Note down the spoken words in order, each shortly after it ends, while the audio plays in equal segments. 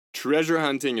Treasure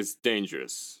hunting is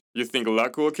dangerous. You think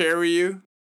luck will carry you?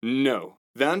 No.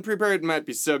 The unprepared might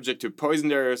be subject to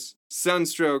poisoned arrows,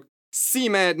 sunstroke, sea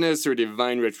madness, or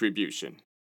divine retribution.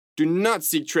 Do not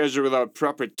seek treasure without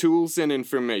proper tools and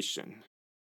information.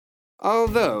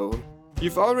 Although,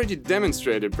 you've already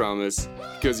demonstrated promise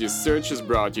because your search has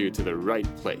brought you to the right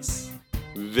place.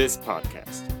 This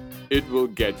podcast. It will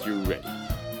get you ready.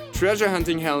 Treasure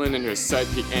hunting Helen and her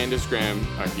sidekick Anders Graham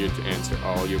are here to answer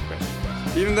all your questions.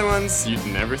 Even the ones you'd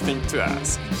never think to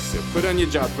ask. So put on your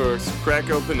job books, crack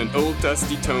open an old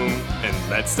dusty tome, and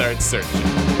let's start searching.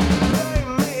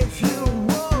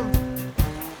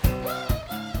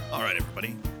 All right,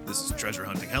 everybody. This is Treasure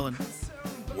Hunting Helen.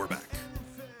 We're back.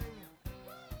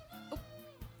 Oh,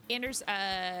 Anders,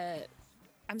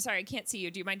 I'm sorry, I can't see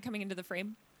you. Do you mind coming into the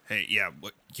frame? Hey, yeah.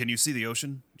 What? Can you see the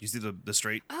ocean? Do you see the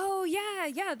strait? Oh,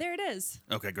 yeah, there it is.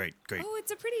 Okay, great. Oh,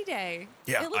 it's a pretty day.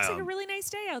 Yeah, It looks like a really nice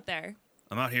day out there.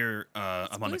 I'm out here. I'm on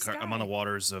blue I'm on the sky.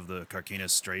 waters of the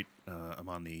Carquinez Strait. I'm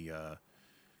on the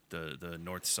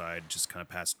north side, just kind of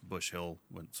past Bush Hill,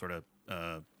 sort of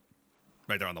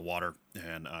right there on the water.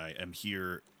 And I am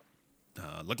here.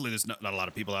 Luckily, there's not a lot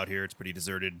of people out here. It's pretty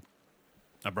deserted.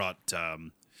 I brought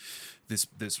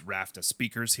this raft of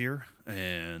speakers here,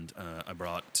 and I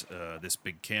brought this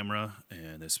big camera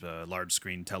and this large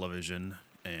screen television,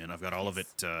 and I've got all of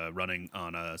it running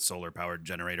on a solar powered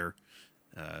generator.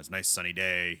 It's a nice sunny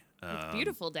day. It's a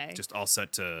beautiful day. Just all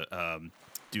set to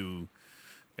do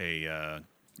a.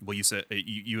 Well, you said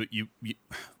you.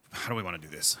 How do we want to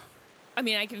do this? I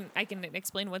mean, I can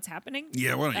explain what's happening.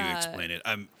 Yeah, why don't you explain it?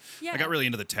 I Yeah. got really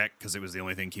into the tech because it was the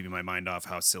only thing keeping my mind off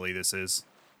how silly this is.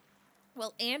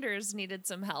 Well, Anders needed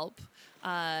some help.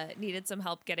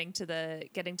 Getting to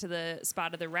the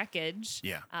spot of the wreckage.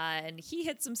 Yeah. And he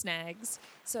hit some snags.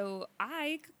 So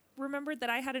I remembered that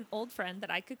I had an old friend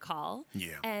that I could call.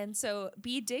 Yeah. And so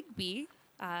B. Digby,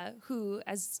 who,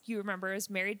 as you remember, is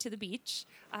married to the beach,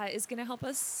 is going to help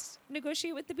us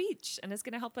negotiate with the beach and is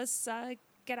going to help us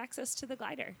get access to the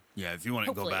glider. Yeah, if you want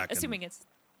to go Hopefully, back assuming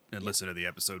and listen to the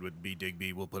episode with B.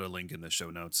 Digby, we'll put a link in the show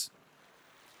notes.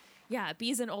 Yeah,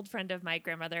 B's an old friend of my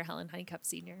grandmother, Helen Honeycutt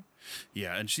Sr.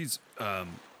 Yeah, and she's, I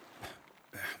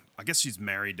guess she's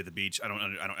married to the beach.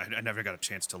 I never got a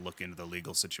chance to look into the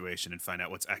legal situation and find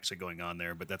out what's actually going on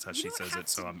there, but that's how she don't says have it,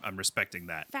 so to I'm respecting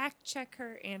that. Fact check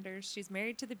her, Anders. She's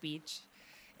married to the beach.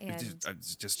 And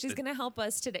It's she's going to help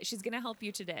us today. She's going to help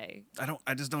you today.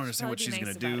 I just don't understand what she's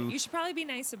going to do. You should probably be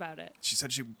nice about it. She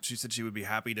said she would be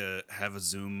happy to have a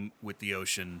Zoom with the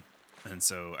ocean, and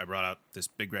so I brought out this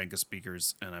big rank of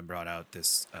speakers, and I brought out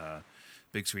this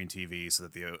big screen TV so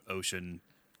that the ocean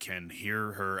can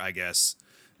hear her, I guess.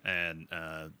 And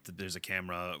there's a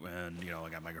camera, and I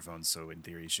got microphones, so in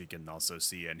theory she can also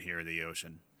see and hear the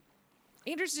ocean.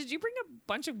 Anders, did you bring a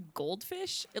bunch of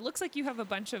goldfish? It looks like you have a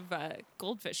bunch of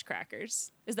goldfish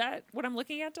crackers. Is that what I'm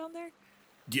looking at down there?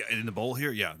 Yeah, in the bowl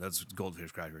here, yeah, that's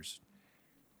goldfish crackers.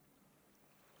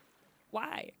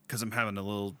 Why? Because I'm having a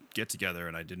little get together,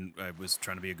 and I was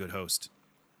trying to be a good host.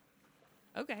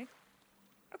 Okay,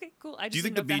 cool. Do you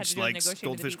think the beach likes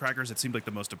goldfish crackers? It seemed like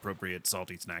the most appropriate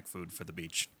salty snack food for the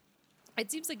beach. It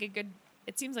seems like a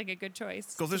good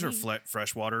choice. Goldfish to are me.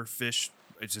 freshwater fish.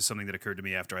 It's just something that occurred to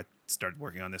me after I started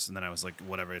working on this, and then I was like,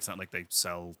 whatever. It's not like they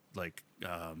sell like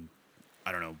I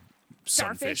don't know,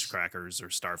 sunfish Starfish? crackers or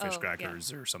starfish Oh,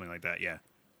 crackers or something like that. Yeah.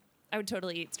 I would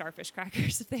totally eat starfish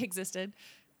crackers if they existed.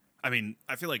 I mean,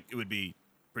 I feel like it would be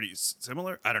pretty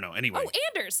similar. I don't know. Anyway. Oh,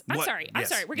 Anders! I'm What? sorry.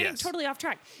 Yes, We're getting yes. totally off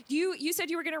track. You said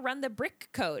you were going to run the brick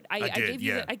code. I gave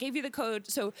you the code.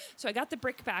 So I got the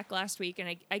brick back last week,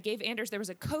 and I gave Anders. There was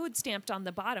a code stamped on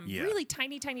the bottom, Yeah. really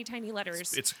tiny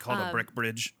letters. It's called a brick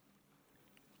bridge.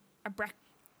 A brick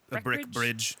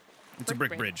Bridge. It's a Brick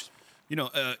brick bridge. bridge.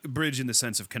 A bridge in the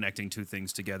sense of connecting two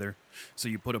things together. So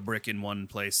you put a brick in one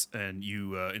place and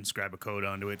you inscribe a code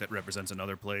onto it that represents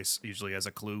another place, usually as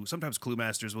a clue. Sometimes clue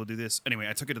masters will do this. Anyway,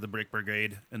 I took it to the Brick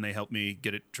Brigade and they helped me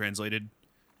get it translated.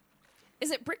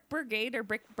 Is it brick brigade or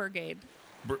brick brigade?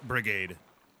 Brigade.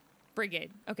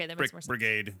 Brigade. Okay, that makes Brick more sense.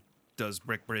 Brigade does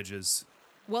brick bridges.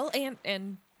 Well,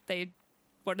 and they,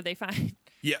 what did they find?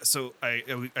 Yeah, so I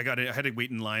had to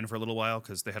wait in line for a little while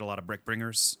because they had a lot of brick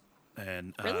bringers,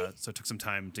 and Really? so it took some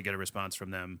time to get a response from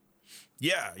them.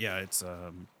 Yeah, it's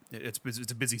a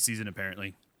busy season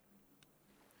apparently.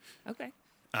 Okay.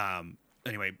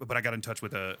 Anyway, but I got in touch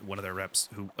with one of their reps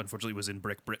who unfortunately was in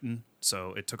Brick Britain,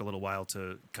 so it took a little while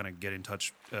to kind of get in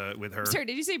touch with her. Sorry,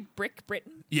 did you say Brick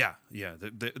Britain? Yeah.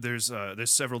 There's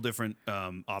several different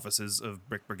offices of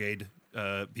Brick Brigade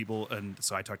people, and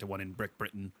so I talked to one in Brick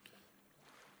Britain.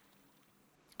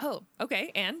 Oh,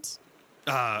 okay. And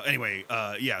Anyway,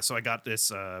 yeah, so I got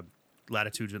this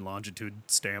latitude and longitude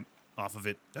stamp off of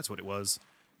it. That's what it was,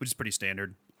 which is pretty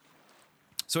standard.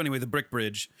 So anyway, the Brick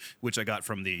Bridge, which I got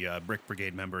from the Brick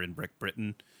Brigade member in Brick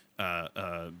Britain,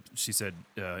 she said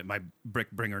my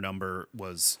Brick Bringer number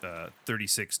was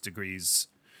 36 degrees,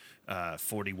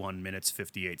 41 minutes,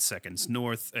 58 seconds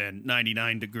north, and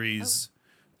 99 degrees,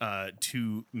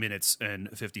 2 minutes and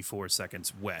 54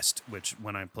 seconds west, which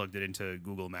when I plugged it into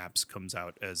Google Maps comes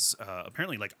out as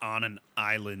apparently like on an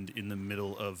island in the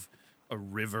middle of a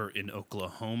river in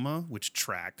Oklahoma, which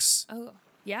tracks. Oh,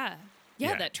 yeah.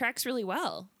 Yeah, Yeah. that tracks really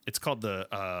well. It's called the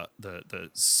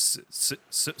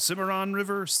Cimarron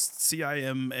River,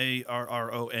 Cimarron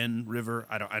River.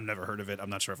 I've never heard of it. I'm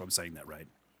not sure if I'm saying that right.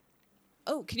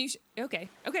 Oh, can you? Okay,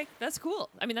 that's cool.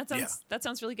 I mean, that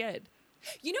sounds really good.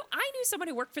 You know, I knew someone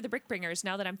who worked for the Brick Bringers.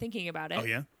 Now that I'm thinking about it. Oh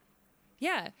yeah.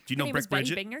 Yeah. Do you Her know name Brick was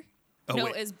Betty Bridget? Binger? Oh, no,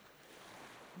 wait. it was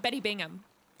Betty Bingham.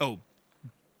 Oh,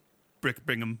 Brick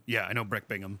Bingham. Yeah, I know Brick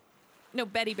Bingham. No,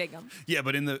 Betty Bingham. Yeah,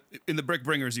 but in the Brick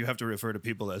Bringers, you have to refer to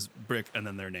people as Brick and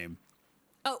then their name.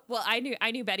 Oh, well, I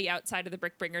knew Betty outside of the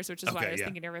Brick Bringers, which is why Okay, I was yeah.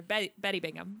 thinking of her. Betty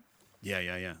Bingham.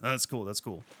 Yeah. Oh, that's cool. That's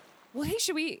cool. Well, hey,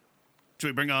 should we Should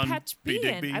we bring on patch B B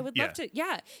in? Digby? I would love to.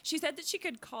 Yeah, she said that she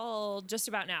could call just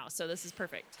about now, so this is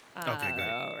perfect. Okay, great.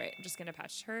 All right, I'm just gonna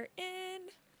patch her in.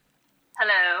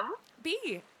 Hello?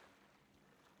 B.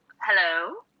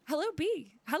 Hello? Hello,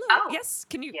 B. Hello. Oh, Yes.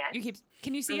 Can you? yes.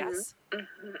 Can you see us?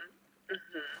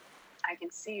 I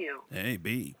can see you. Hey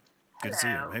B, good to see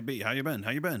you. Hello. Hey B, how you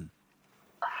been?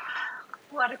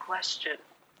 What a question.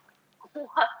 What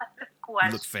a question.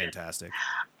 You look fantastic.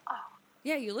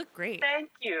 Yeah, you look great. Thank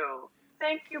you.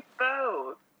 Thank you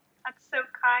both. That's so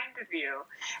kind of you.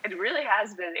 It really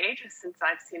has been ages since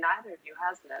I've seen either of you,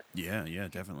 hasn't it? Yeah,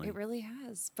 definitely. It really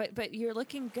has. But you're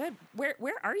looking good. Where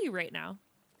are you right now?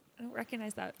 I don't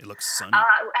recognize that It looks sunny.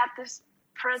 At this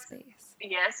present, space.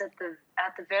 yes, at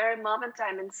the very moment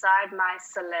I'm inside my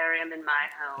solarium in my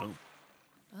home.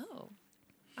 Oh,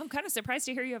 I'm kind of surprised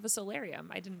to hear you have a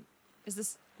solarium. I didn't. Is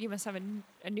this? You must have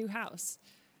a new house.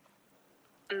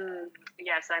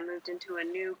 Yes, I moved into a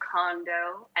new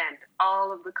condo, and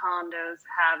all of the condos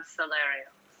have solariums.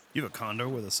 You have a condo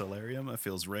with a solarium? That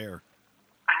feels rare.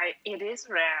 It is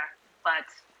rare, but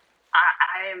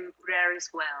I am rare as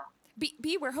well.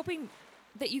 B, we're hoping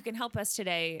that you can help us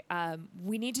today.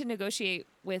 We need to negotiate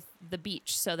with the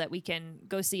beach so that we can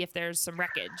go see if there's some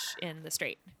wreckage in the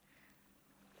strait.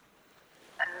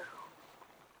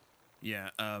 Yeah.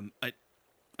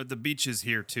 The beach is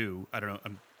here too. I don't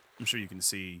know. I'm sure you can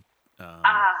see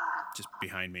just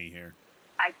behind me here.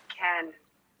 I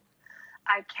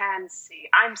can see.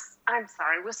 I'm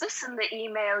sorry. Was this in the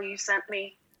email you sent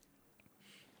me?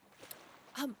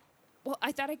 Well,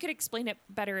 I thought I could explain it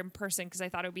better in person because I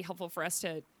thought it would be helpful for us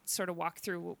to sort of walk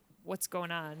through what's going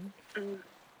on.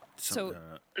 So-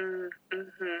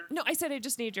 No, I said I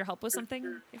just needed your help with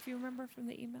something, if you remember from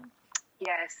the email.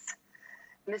 Yes.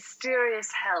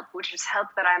 Mysterious help, which is help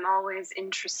that I'm always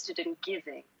interested in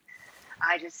giving.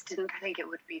 I just didn't think it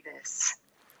would be this.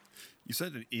 You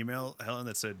sent an email, Helen,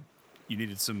 that said you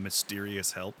needed some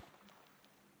mysterious help.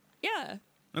 Yeah.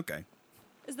 Okay.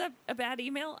 Is that a bad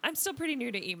email? I'm still pretty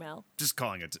new to email. Just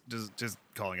calling it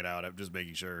out. I'm just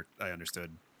making sure I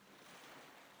understood.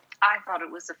 I thought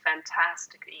it was a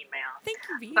fantastic email. Thank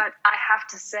you, V. But I have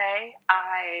to say,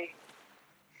 I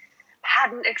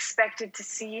hadn't expected to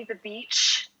see the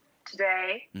beach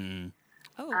today.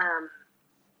 Oh.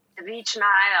 The beach and I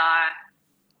are...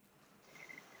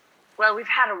 Well, we've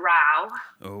had a row.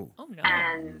 Oh, no.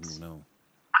 And Oh, no.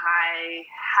 I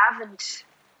haven't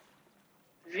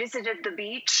visited the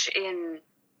beach in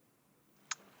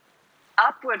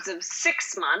upwards of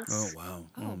 6 months. Oh, wow.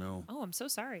 Oh, no. Oh, I'm so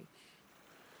sorry.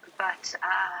 But,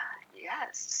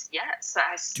 yes,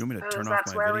 I Do you want me to suppose turn off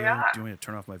that's my where we video? are. Do you want me to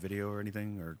turn off my video or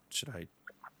anything? Or should I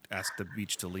ask the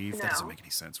beach to leave? That doesn't No. make any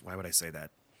sense. Why would I say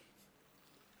that?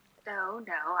 No,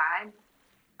 I'm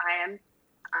fine.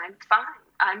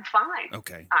 I'm fine.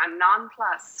 Okay. I'm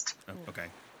nonplussed. Oh, okay.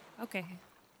 Okay.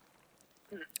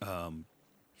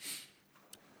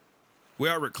 We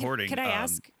are recording. Could I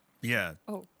ask? Yeah.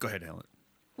 Oh, Go ahead, Helen.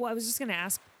 well, I was just going to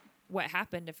ask what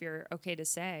happened, if you're okay to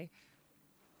say.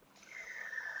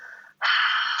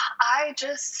 I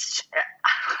just...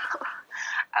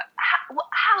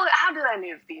 how do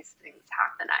any of these things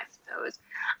happen, I suppose?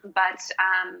 But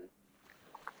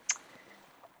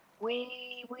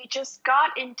we just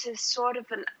got into sort of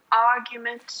an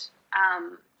argument,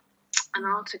 an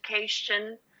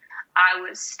altercation. I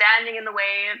was standing in the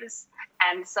waves,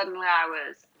 and suddenly I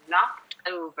was knocked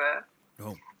over.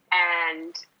 Oh.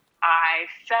 And I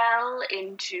fell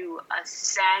into a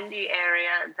sandy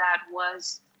area that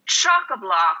was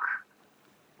chock-a-block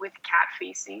with cat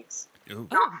feces. Ooh.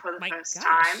 Not for the my first gosh.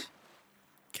 time.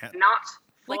 Cat. Not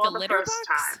for Like a the litter first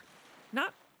box? time.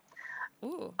 Not.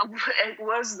 Ooh. It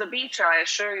was the beach, I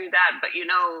assure you that. But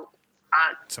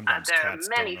Sometimes there cats are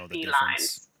many don't know the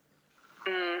felines.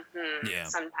 difference. Yeah.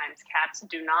 Sometimes cats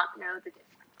do not know the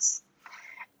difference.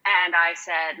 And I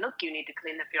said, look, you need to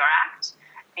clean up your act.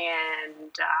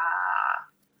 And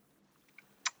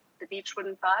the beach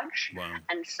wouldn't budge. Wow.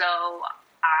 And so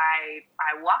I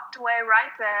walked away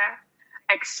right there,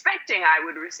 expecting I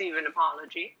would receive an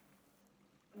apology.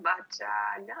 But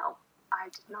no, I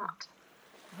did not.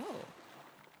 Oh.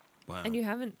 Wow. And you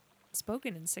haven't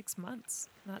spoken in 6 months.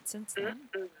 Not since then.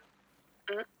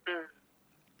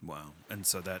 Wow. And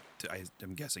so that,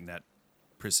 I'm guessing that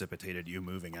precipitated you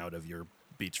moving out of your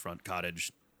beachfront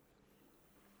cottage.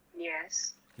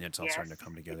 Yes. Yeah, it's all Yes, starting to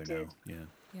come together it now. did. Yeah.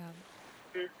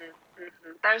 Yeah.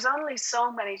 There's only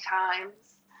so many times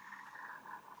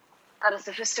that a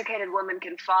sophisticated woman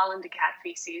can fall into cat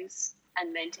feces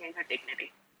and maintain her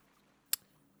dignity.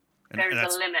 There's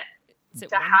that's a limit Is it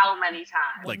to one- how many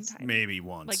times. like one time? maybe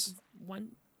Like once.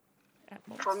 one at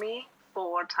most? For me,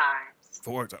 4 times.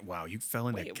 4 times. Wow, you fell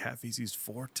into Wait, cat feces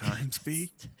 4 times,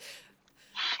 B?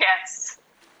 Yes.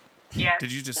 Yes.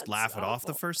 Did you just That's laugh it off the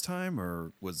awful. first time,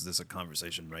 or was this a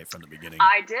conversation right from the beginning?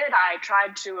 I did. I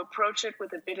tried to approach it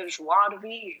with a bit of joie de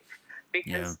vivre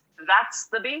because that's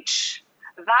the beach.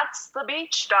 That's the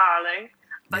beach, darling.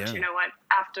 But Yeah. you know what?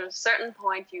 After a certain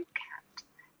point, you can't.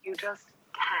 You just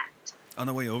can't. On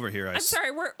the way over here, I'm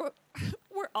sorry. We're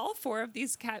all 4 of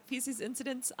these cat feces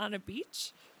incidents on a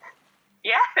beach.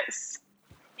 Yes.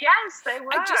 Yes, they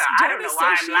were. just I don't don't know why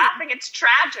I'm associate- laughing. It's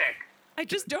tragic. I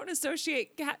just don't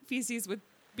associate cat feces with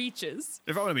beaches.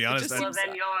 If I want to be honest, just I- Well,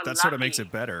 then you're that lucky. sort of makes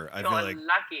it better. I You're feel like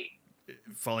lucky.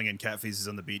 falling in cat feces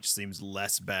on the beach seems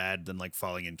less bad than like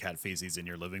falling in cat feces in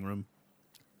your living room.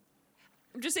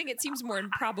 I'm just saying it seems more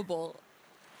improbable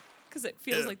because it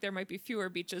feels Yeah. like there might be fewer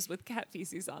beaches with cat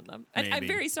feces on them. And I'm Maybe.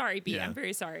 very sorry, B. Yeah. I'm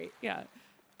very sorry. Yeah.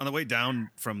 On the way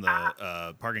down from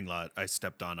the parking lot, I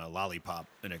stepped on a lollipop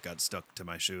and it got stuck to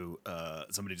my shoe.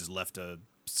 Somebody just left a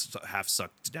half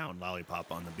sucked down lollipop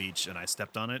on the beach, and I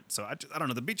stepped on it. So I don't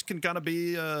know. The beach can kind of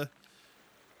be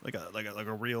like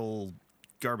a real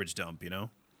garbage dump, you know?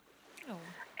 Oh.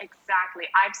 Exactly.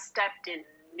 I've stepped in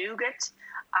nougat.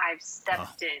 I've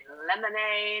stepped in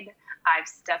lemonade. I've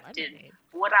stepped Lemonade. in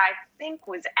what I think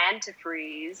was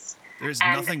antifreeze. There's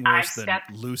And nothing I worse than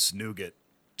stepped- loose nougat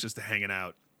just hanging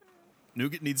out.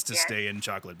 Nougat needs to Yes. stay in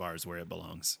chocolate bars where it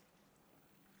belongs.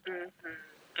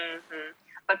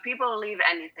 But people leave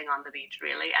anything on the beach,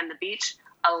 really, and the beach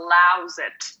allows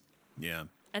it. Yeah.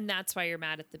 And that's why you're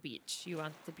mad at the beach. You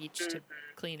want the beach to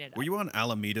clean it up. Were you on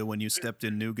Alameda when you stepped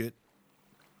in nougat?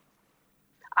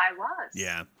 I was.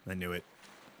 Yeah, I knew it.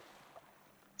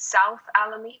 South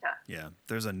Alameda. Yeah,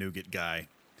 there's a nougat guy.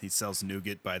 He sells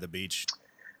nougat by the beach.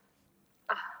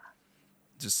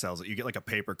 Just sells it. You get like a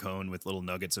paper cone with little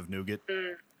nuggets of nougat.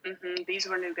 These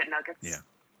were nougat nuggets. Yeah.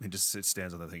 He just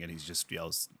stands on the thing and he just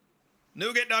yells,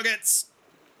 "Nougat nuggets!"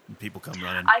 And people come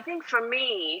running. I think for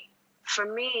me,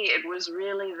 it was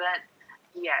really that,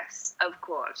 yes, of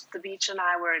course, the beach and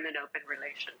I were in an open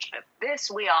relationship.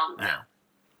 This we all know. Yeah.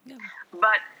 Yeah.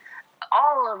 But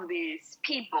all of these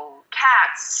people,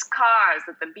 cats, cars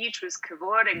that the beach was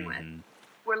cavorting with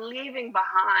were leaving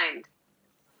behind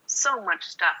so much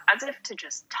stuff as if to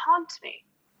just taunt me.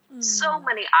 So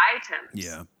many items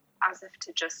Yeah. as if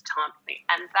to just taunt me.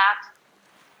 And that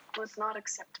was not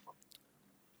acceptable.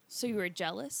 So you were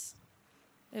jealous?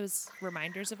 It was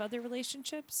reminders of other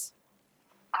relationships?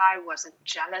 I wasn't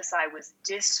jealous. I was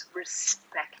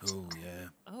disrespected. Oh, yeah.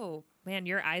 Oh, man,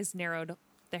 your eyes narrowed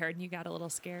there and you got a little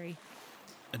scary.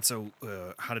 And so,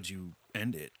 how did you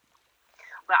end it?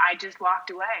 But I just walked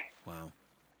away. Wow.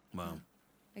 Wow.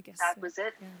 I guess That so. was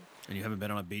it. Yeah. And you haven't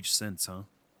been on a beach since, huh?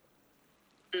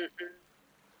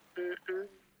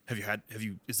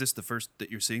 Is this the first that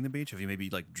you're seeing the beach? Have you maybe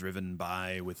like driven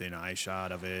by within eye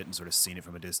shot of it and sort of seen it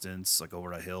from a distance, like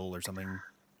over a hill or something?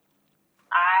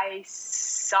 I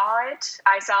saw it.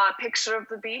 I saw a picture of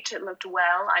the beach. It looked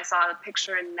well. I saw a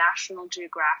picture in National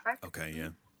Geographic. Okay, yeah.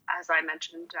 As I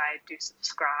mentioned, I do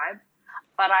subscribe.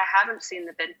 But I haven't seen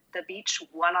the beach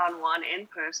one-on-one in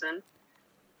person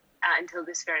until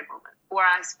this very moment. Or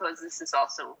I suppose this is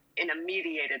also in a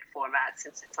mediated format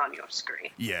since it's on your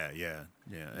screen. Yeah.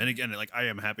 And again, like I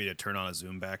am happy to turn on a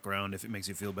Zoom background if it makes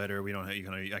you feel better. We don't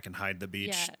have, I can hide the beach.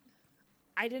 Yeah.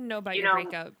 I didn't know about You your know-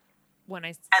 breakup when I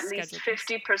at least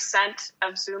 50%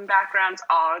 of Zoom backgrounds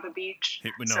are the beach.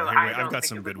 So I've got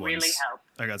some good ones. Really help.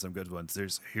 I got some good ones.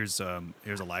 Here's a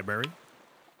library,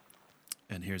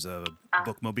 and here's a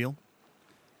bookmobile.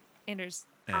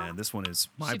 And this one is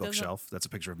my bookshelf. That's a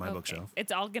picture of my bookshelf.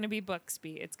 It's all going to be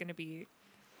Booksby. It's going to be.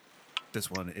 This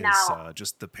one is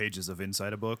just the pages of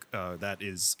inside a book. That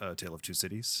is A Tale of Two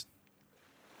Cities.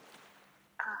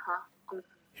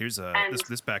 Here's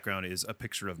this background is a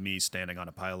picture of me standing on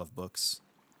a pile of books.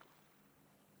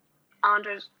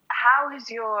 Anders, how is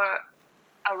your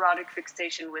erotic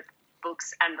fixation with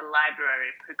books and the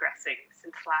library progressing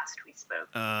since last we spoke?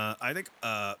 I think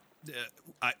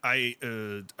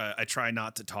I try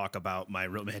not to talk about my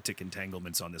romantic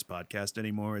entanglements on this podcast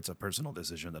anymore. It's a personal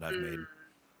decision that I've made.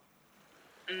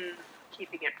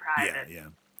 Keeping it private. Yeah.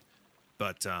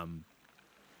 But I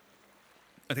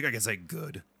think I can say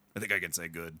good.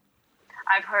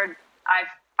 I've heard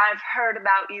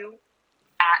about you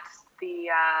at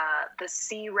the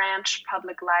Sea Ranch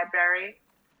Public Library.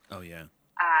 Oh yeah.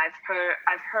 I've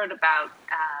heard about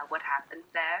what happened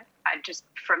there. Just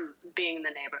from being in the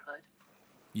neighborhood.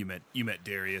 You met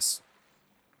Darius.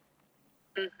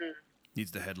 Mm-hmm.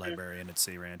 He's the head librarian at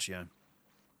Sea Ranch. Yeah.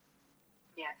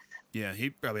 Yes. Yeah, he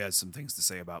probably has some things to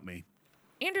say about me.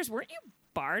 Anders, weren't you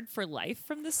barred for life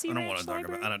from the Sea Ranch want to talk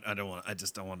library? about. I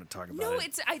just don't want to talk about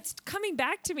it. No, it's coming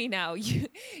back to me now. You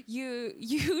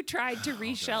tried to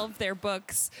reshelve their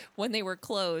books when they were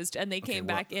closed, and they came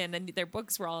back in, and their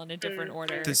books were all in a different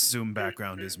order. This Zoom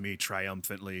background is me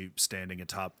triumphantly standing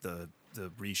atop the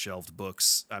reshelved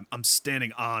books. I'm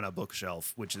standing on a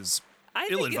bookshelf, which is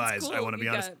ill-advised. Cool. I want to be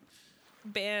honest. Got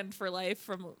banned for life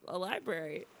from a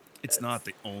library. It's not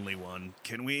the only one.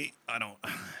 Can we? I don't.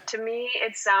 To me,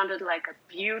 it sounded like a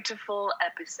beautiful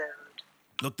episode.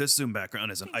 Look, this Zoom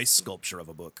background is an ice sculpture of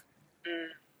a book.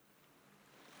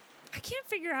 I can't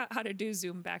figure out how to do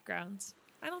Zoom backgrounds.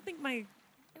 I don't think my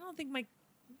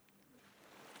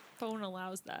phone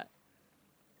allows that.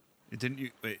 Didn't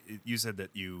you? You said that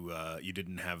you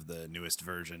didn't have the newest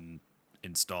version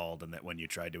installed, and that when you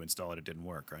tried to install it, it didn't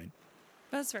work, right?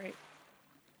 That's right.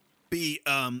 B,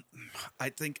 I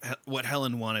think what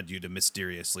Helen wanted you to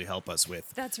mysteriously help us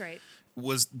with. That's right.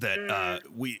 Was that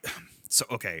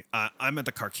I'm at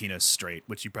the Carquinez Strait,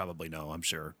 which you probably know, I'm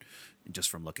sure, just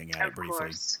from looking at it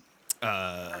briefly.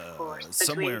 Of course.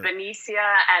 Somewhere Between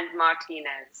Benicia and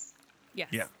Martinez. Yes.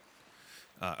 Yeah.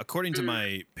 According to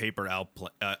my paper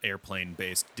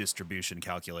airplane-based distribution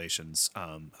calculations,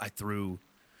 I threw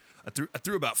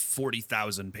about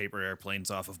 40,000 paper airplanes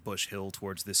off of Bush Hill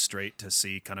towards this strait to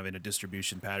see kind of in a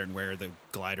distribution pattern where the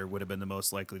glider would have been the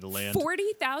most likely to land.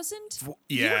 40,000?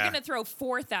 Yeah. You were going to throw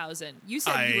 4,000. You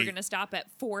said you were going to stop at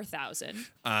 4,000.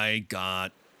 I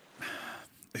got...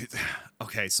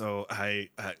 Okay, so I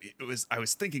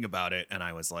was thinking about it, and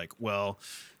I was like, well,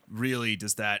 really,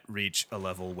 does that reach a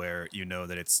level where you know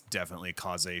that it's definitely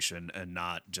causation and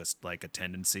not just like a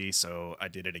tendency? So I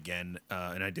did it again,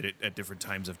 and I did it at different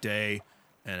times of day,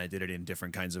 and I did it in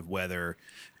different kinds of weather,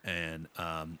 and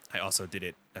I also did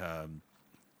it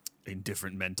in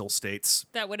different mental states.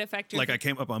 That would affect your... Like I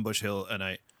came up on Bush Hill, and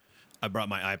I brought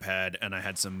my iPad, and I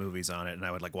had some movies on it, and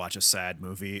I would like watch a sad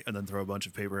movie and then throw a bunch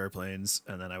of paper airplanes,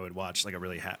 and then I would watch like a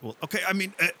really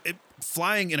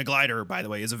flying in a glider, by the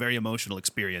way, is a very emotional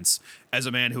experience. As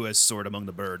a man who has soared among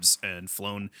the birds and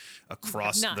flown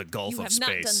across the Gulf of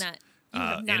space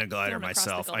in a glider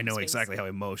myself, I know exactly how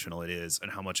emotional it is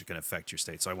and how much it can affect your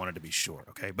state. So I wanted to be sure,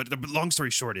 okay? But the long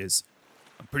story short is,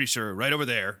 I'm pretty sure right over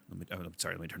there. Let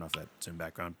me turn off that Zoom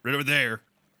background. Right over there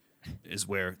is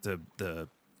where the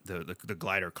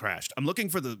glider crashed. I'm looking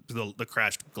for the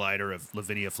crashed glider of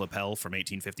Lavinia Flappel from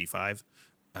 1855,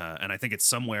 and I think it's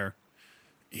somewhere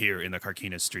here in the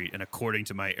Carquinez Street. And according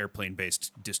to my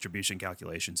airplane-based distribution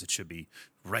calculations, it should be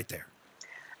right there.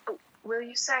 Oh, will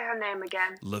you say her name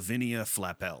again? Lavinia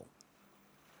Flappel.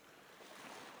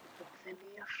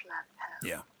 Lavinia Flappel.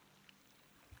 Yeah.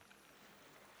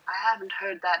 I haven't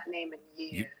heard that name in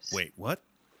years. Wait, what?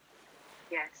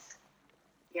 Yes,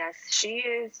 she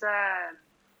is.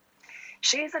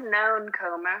 She's a known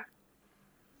comber.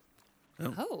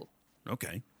 Oh.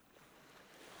 Okay.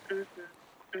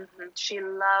 She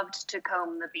loved to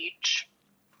comb the beach.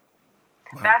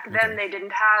 Wow, Back then, they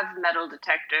didn't have metal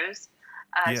detectors.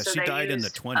 So she they died in the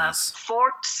used 20s. A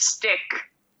forked stick.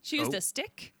 She used a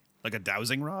stick? Like a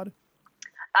dowsing rod?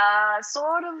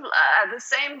 Sort of the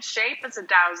same shape as a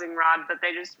dowsing rod, but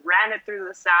they just ran it through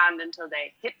the sand until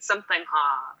they hit something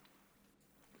hard.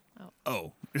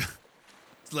 Oh.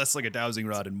 It's less like a dowsing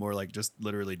rod and more like just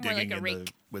literally digging like a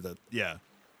rake. with a, yeah.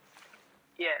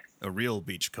 Yes. A real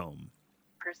beach comb.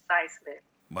 Precisely.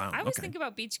 Wow. I was okay. thinking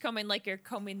about beachcombing like you're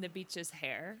combing the beach's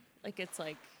hair. Like it's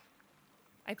like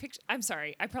I'm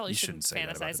sorry. I probably You shouldn't shouldn't say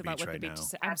that fantasize about about the what beach the right beach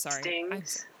is. now. I'm That sorry.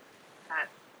 stings. That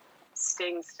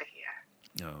stings to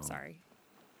hear. No. Sorry.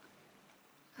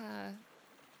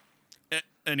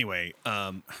 Anyway,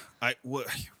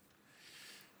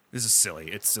 this is silly.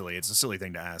 It's silly. It's a silly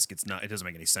thing to ask. It's not. It doesn't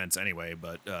make any sense anyway.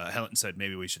 But Helen said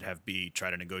maybe we should have B try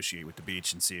to negotiate with the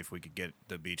beach and see if we could get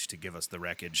the beach to give us the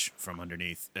wreckage from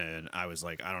underneath. And I was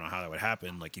like, I don't know how that would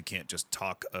happen. Like, you can't just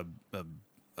talk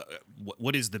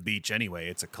what is the beach anyway?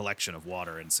 It's a collection of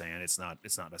water and sand. It's not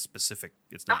a specific.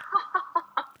 It's not.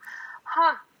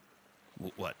 Huh.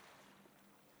 What?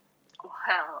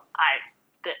 Well,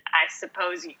 I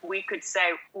suppose we could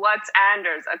say, what's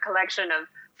Anders? A collection of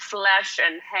flesh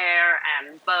and hair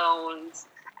and bones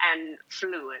and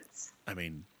fluids. I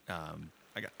mean, Yeah.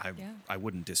 I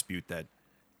wouldn't dispute that.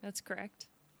 That's correct.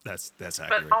 That's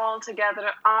accurate. But all together,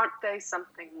 aren't they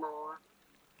something more?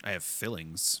 I have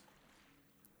fillings.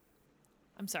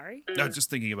 I'm sorry. I was just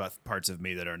thinking about parts of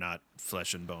me that are not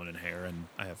flesh and bone and hair, and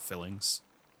I have fillings.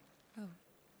 Oh.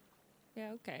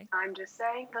 Yeah, okay. I'm just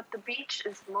saying that the beach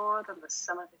is more than the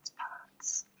sum of its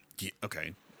parts. Yeah,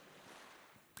 okay.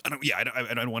 I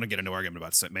don't want to get into an argument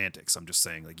about semantics. I'm just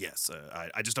saying, like, yes,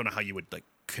 I just don't know how you would like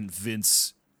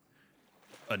convince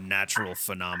a natural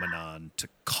phenomenon to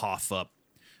cough up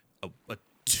a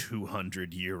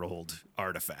 200-year-old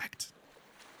artifact.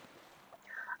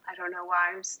 I don't know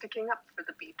why I'm sticking up for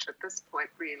the beach at this point,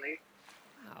 really.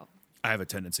 Wow. I have a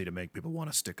tendency to make people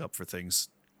want to stick up for things.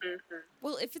 Mm-hmm.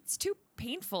 Well, if it's too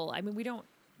painful, I mean, we don't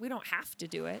have to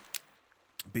do it.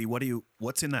 B,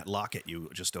 what's in that locket you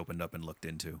just opened up and looked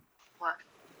into? What?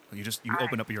 You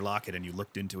opened up your locket and you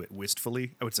looked into it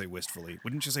wistfully? I would say wistfully.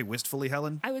 Wouldn't you say wistfully,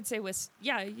 Helen? I would say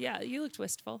yeah, you looked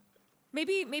wistful.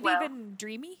 Maybe Well- even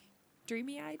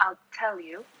dreamy-eyed. I'll tell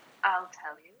you.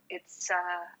 It's,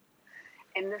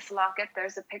 in this locket,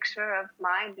 there's a picture of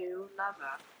my new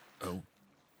lover.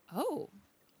 Oh,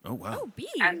 Wow. oh, B.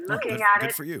 And looking good- at good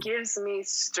it for you. gives me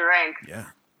strength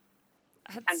Yeah.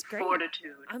 and That's great.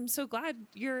 fortitude. I'm so glad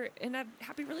you're in a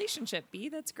happy relationship, B.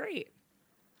 That's great.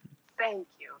 Thank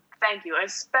you. Thank you.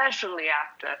 Especially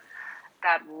after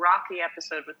that rocky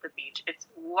episode with the beach. It's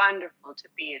wonderful to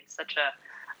be in such a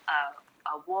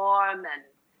warm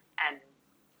and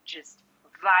just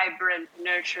vibrant,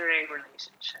 nurturing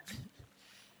relationship.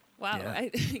 Wow. Yeah.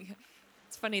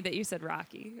 It's funny that you said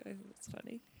Rocky. It's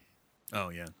funny. Oh,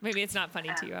 yeah. Maybe it's not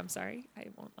funny to you. I'm sorry. I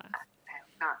won't laugh.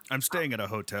 I'm staying at a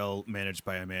hotel managed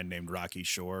by a man named Rocky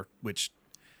Shore, which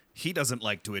he doesn't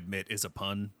like to admit is a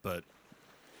pun, but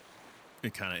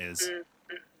it kind of is.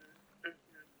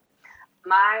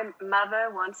 My mother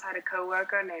once had a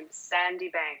coworker named Sandy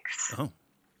Banks, Oh,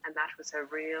 and that was her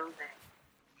real name.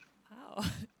 Wow.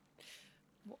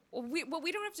 Well,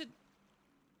 we don't have to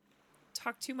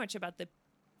talk too much about the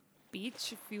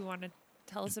beach if you want to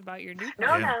tell us about your new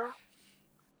No, Yeah. no.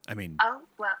 I mean, Oh,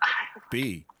 well,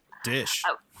 B, dish.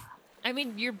 Oh. I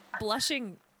mean, you're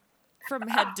blushing from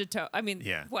head to toe. I mean,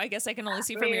 Yeah. well, I guess I can only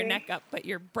see from your Me? neck up, but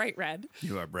you're bright red.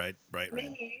 You are bright red.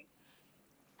 me.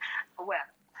 Well,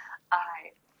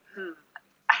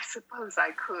 I suppose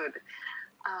I could.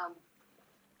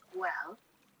 Well,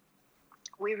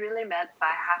 we really met by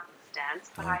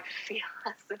happenstance, but Oh. I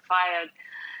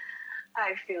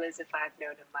feel as if I've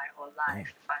known him my whole life,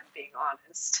 if I'm being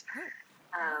honest.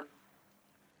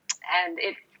 And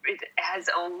it has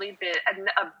only been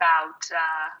about,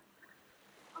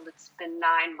 well, it's been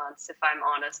 9 months, if I'm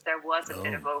honest. There was a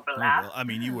bit of overlap. Well, I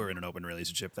mean, you were in an open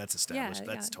relationship. That's established.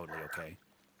 Yeah, That's yeah. totally okay.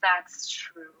 That's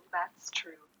true. That's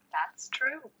true. That's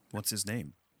true. What's his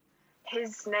name?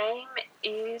 His name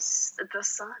is the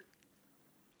sun.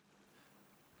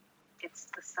 It's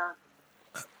the sun.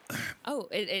 Oh,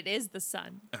 it is the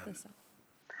sun. The sun.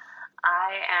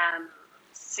 I am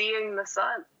seeing the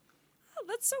sun. Oh,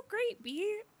 that's so great,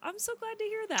 B. I'm so glad to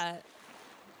hear that.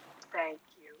 Thank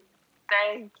you.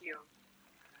 Thank you.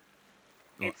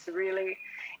 Well-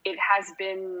 It has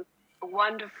been a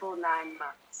wonderful 9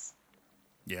 months.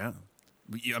 Yeah.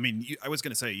 I mean, I was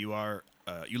going to say you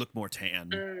look more tan.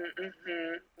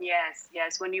 Mm-hmm. Yes,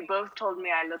 yes. When you both told me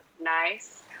I looked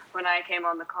nice, when I came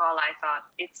on the call, I thought,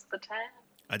 it's the tan.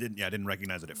 I didn't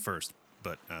recognize it at first,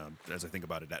 but as I think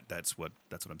about it, that's what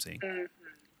I'm seeing.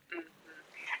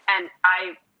 And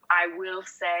I will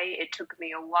say it took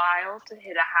me a while to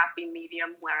hit a happy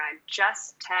medium where I'm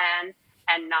just tan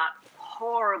and not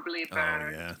horribly Oh,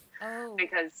 burned. yeah. Oh,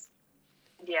 Because,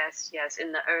 yes,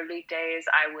 in the early days,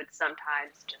 I would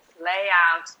sometimes just lay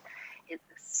out in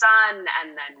the sun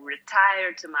and then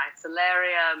retire to my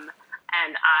solarium.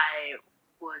 And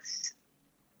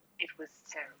it was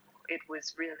terrible. It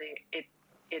was really it.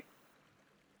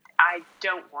 I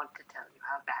don't want to tell you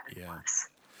how bad it was.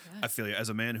 I feel you. As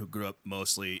a man who grew up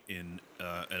mostly in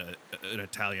an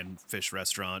Italian fish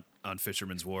restaurant on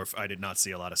Fisherman's Wharf, I did not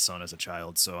see a lot of sun as a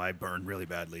child, so I burned really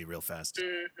badly, real fast.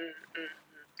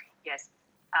 Yes.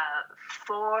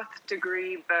 4th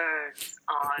degree burns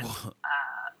on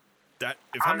that.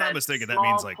 If I'm not mistaken, that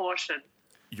means like portion.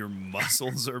 Your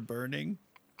muscles are burning.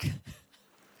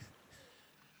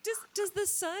 Does the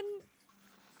sun?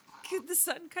 Could the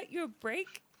sun cut you a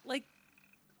break? Like,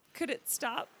 could it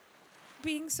stop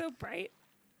being so bright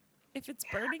if it's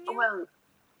burning you? Well,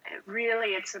 really,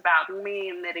 it's about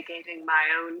me mitigating my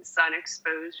own sun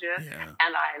exposure. Yeah.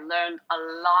 And I learned a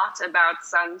lot about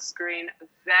sunscreen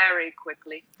very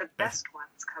quickly. The best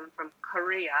ones come from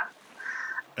Korea.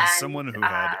 As someone who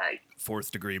had 4th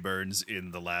degree burns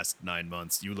in the last 9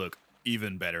 months, you look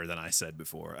even better than I said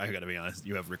before. I gotta be honest,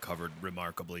 you have recovered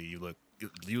remarkably. You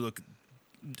look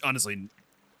honestly,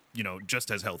 just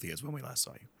as healthy as when we last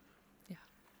saw you. Yeah.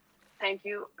 Thank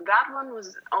you. That one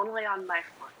was only on my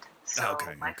foot. So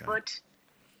my okay. foot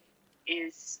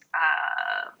is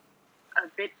a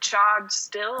bit charged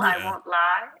still, Yeah. I won't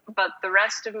lie. But the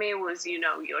rest of me was,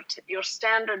 your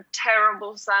standard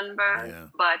terrible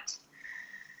sunburn, but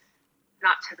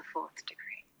not to the 4th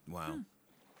degree. Wow.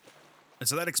 And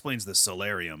so that explains the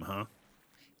solarium, huh?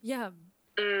 Yeah.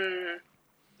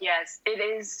 Yes, it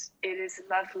is. It is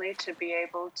lovely to be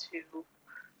able to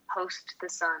host the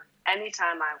sun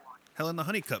anytime I want. Helen, the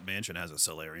Honeycutt Mansion has a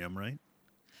solarium, right?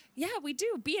 Yeah, we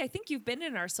do. B, I think you've been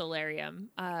in our solarium.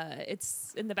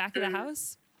 It's in the back of the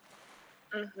house.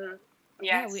 Mm-hmm.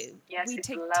 Yes. Yeah, we it's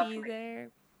take lovely. tea there,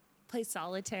 play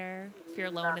solitaire if you're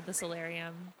alone in the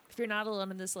solarium. If you're not alone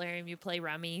in the solarium, you play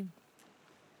rummy.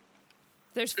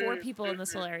 If there's 4 people in the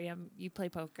solarium, you play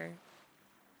poker.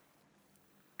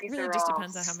 These It really are just all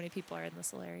depends on how many people are in the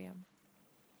solarium.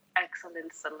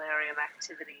 excellent solarium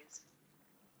activities.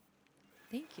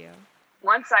 Thank you.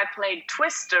 Once I played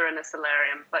Twister in a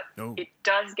solarium, but Oh. it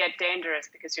does get dangerous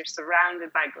because you're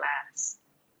surrounded by glass.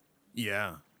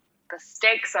 Yeah. The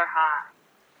stakes are high.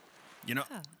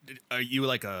 Are you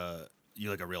like a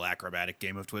real acrobatic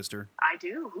game of Twister? I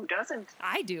do. Who doesn't?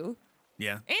 I do.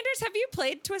 Yeah. Anders, have you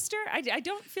played Twister? I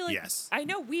don't feel like... Yes. I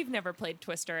know we've never played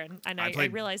Twister, and I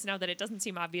realize now that it doesn't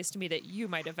seem obvious to me that you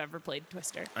might have ever played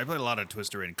Twister. I played a lot of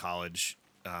Twister in college,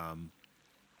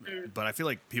 but I feel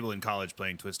like people in college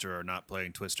playing Twister are not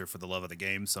playing Twister for the love of the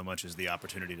game so much as the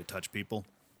opportunity to touch people.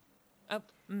 Oh,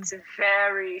 It's a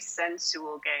very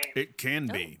sensual game. It can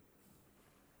be.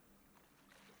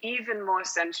 Even more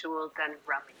sensual than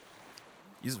Rummy.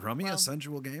 Is Rummy a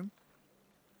sensual game?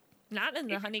 not in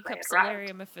the If you Honeycutt play it right.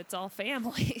 Solarium if it's all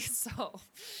family, so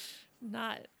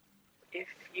not... If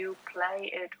you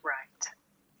play it right.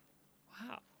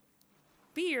 Wow.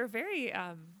 B, you're very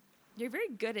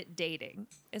good at dating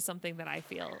is something that I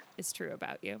feel is true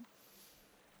about you.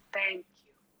 Thank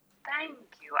you. Thank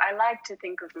you. I like to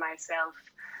think of myself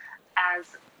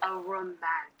as a romantic.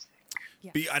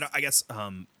 Yes. B, I guess,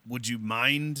 would you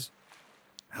mind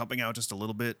helping out just a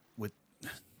little bit with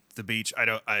the beach?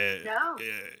 No,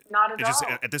 not at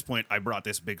all. At this point, I brought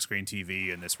this big screen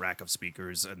TV and this rack of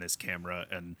speakers and this camera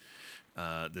and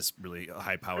this really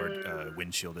high-powered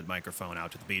wind-shielded microphone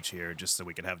out to the beach here, just so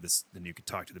we could have this. Then you could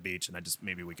talk to the beach, and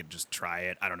maybe we could just try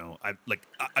it. I don't know.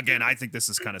 Again, I think this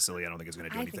is kind of silly. I don't think it's going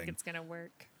to do anything. I think it's going to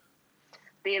work.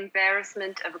 The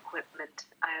embarrassment of equipment.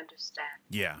 I understand.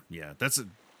 Yeah.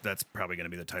 That's probably going to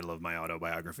be the title of my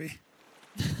autobiography.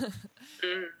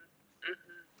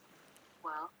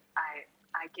 Well,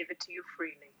 I give it to you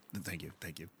freely. Thank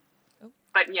you.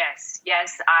 But yes,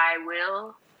 I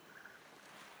will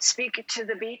speak to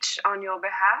the beach on your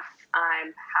behalf.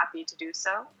 I'm happy to do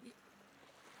so.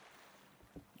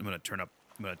 I'm gonna turn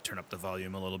up the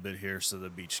volume a little bit here so the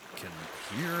beach can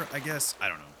hear. I guess I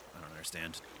don't know. I don't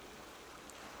understand.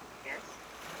 Yes.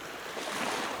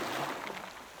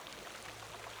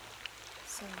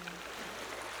 So,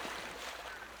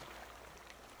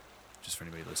 Just for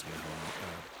anybody listening at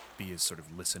home, B is sort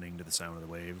of listening to the sound of the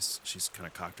waves. She's kind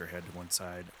of cocked her head to one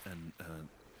side, and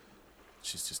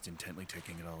she's just intently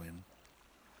taking it all in.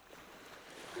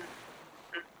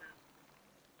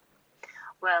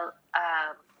 Well,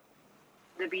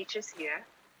 the beach is here,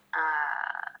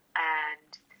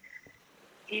 and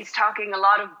he's talking a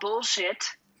lot of bullshit.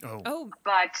 oh,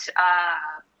 But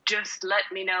just let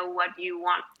me know what you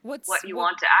want. What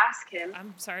want to ask him.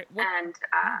 I'm sorry. And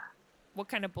What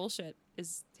kind of bullshit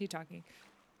is he talking?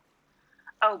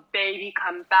 oh, baby,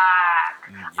 come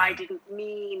back. Yeah. I didn't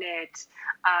mean it.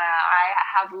 I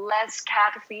have less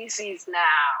cat feces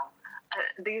now.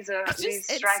 These It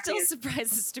strike still me as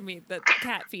surprises to me that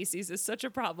cat feces is such a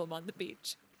problem on the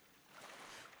beach.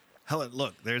 Helen,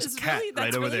 look, there's Is a cat really- that's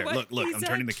right over really there. what Look, he I'm said?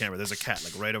 turning the camera. There's a cat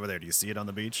like right over there. Do you see it on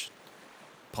the beach?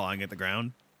 Pawing at the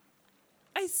ground.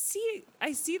 I see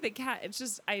the cat. It's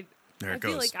just There I it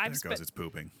feel goes. like There I've it goes. spent It's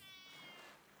pooping.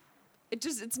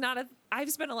 it's not a I've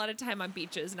spent a lot of time on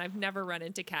beaches and I've never run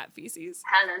into cat feces.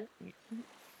 Helen.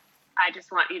 I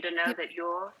just want you to know that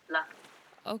you're lucky.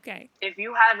 Okay. If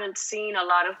you haven't seen a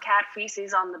lot of cat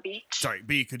feces on the beach, Sorry,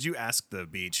 B, could you ask the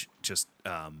beach just,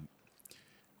 I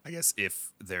guess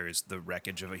if there's the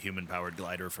wreckage of a human-powered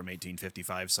glider from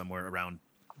 1855 somewhere around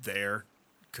there,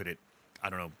 could it,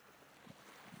 I don't know,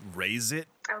 raise it?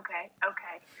 okay.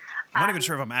 I'm not even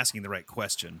sure if I'm asking the right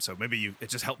question, so maybe it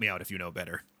just help me out if you know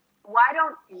better. Why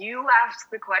don't you ask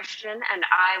the question and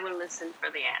I will listen for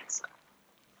the answer?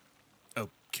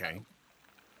 Okay.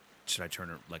 Should I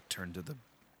turn to the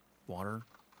water?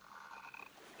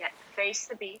 Yeah, face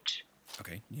the beach.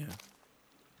 Okay, yeah.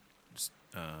 Just,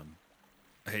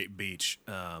 hey, beach.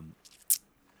 Kind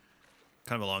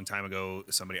of a long time ago,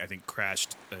 somebody, I think,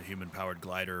 crashed a human-powered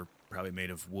glider, probably made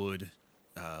of wood,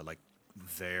 like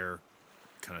there,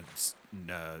 kind of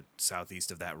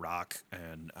southeast of that rock,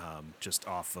 and just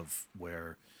off of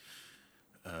where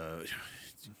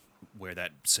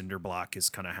that cinder block is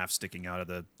kind of half sticking out of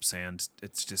the sand.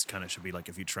 It's just kind of should be like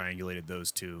if you triangulated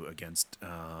those two against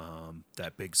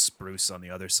that big spruce on the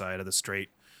other side of the strait.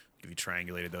 If you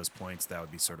triangulated those points, that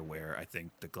would be sort of where I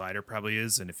think the glider probably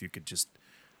is. And if you could just,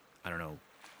 I don't know,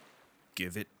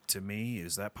 give it to me,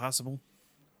 is that possible?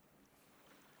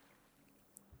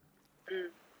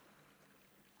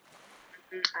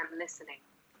 I'm listening.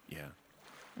 Yeah.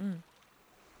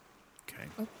 Okay.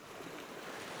 Okay.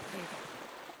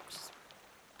 Just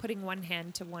putting one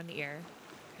hand to one ear,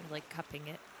 kind of like cupping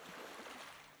it.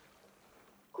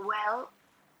 Well,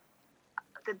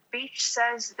 the beach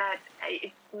says that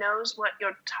it knows what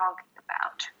you're talking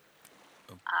about.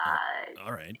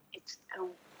 All right. It's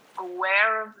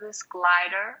aware of this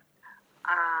glider,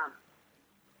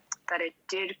 that it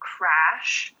did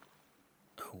crash.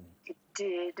 Oh, It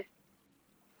did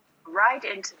right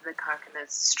into the Carquinez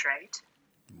Strait.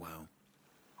 wow.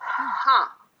 Huh.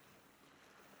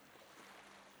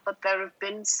 But there have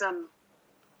been some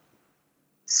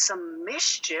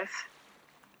mischief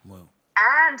Whoa.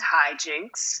 and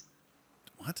hijinks,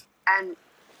 What? and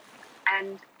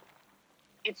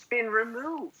it's been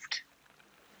removed.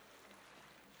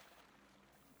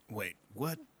 Wait,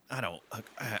 what? I don't.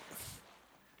 I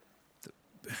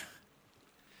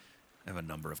have a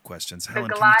number of questions. Helen,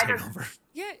 can you glider- take over?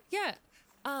 Yeah.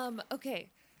 Okay.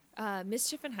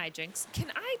 Mischief and hijinks.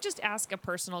 Can I just ask a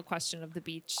personal question of the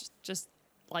beach? Just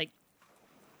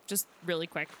really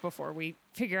quick before we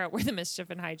figure out where the mischief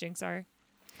and hijinks are.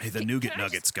 Hey, the Can nougat I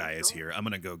nuggets just guy is go? here. I'm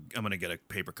gonna get a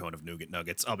paper cone of nougat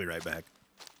nuggets. I'll be right back.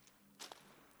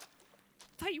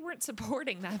 Thought you weren't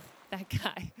supporting that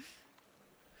guy.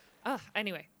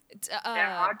 Anyway. They're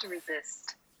hard to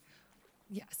resist.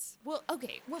 Yes. Well,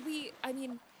 okay. Well,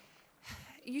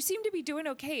 you seem to be doing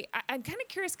okay. I'm kind of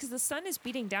curious because the sun is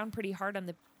beating down pretty hard on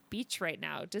the beach right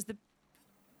now. Is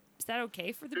that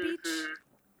okay for the beach?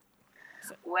 Is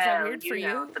that Well, weird for you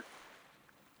know, you?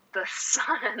 the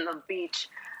sun and the beach,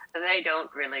 they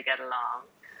don't really get along.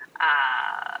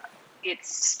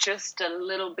 It's just a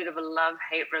little bit of a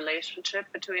love-hate relationship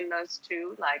between those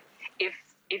two. Like, if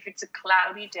it's a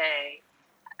cloudy day,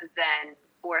 then,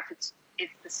 or if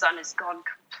the sun is gone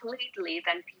completely,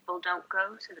 then people don't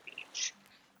go to the beach.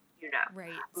 You know.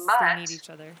 Right. But They need each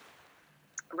other.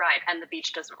 Right, and the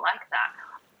beach doesn't like that.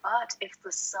 But if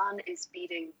the sun is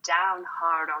beating down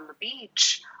hard on the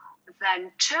beach,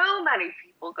 then too many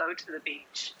people go to the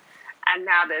beach. And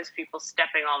now there's people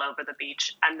stepping all over the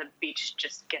beach, and the beach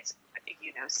just gets,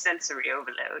 sensory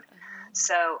overload.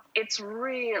 So it's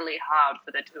really hard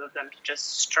for the two of them to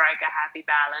just strike a happy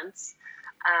balance.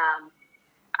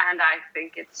 And I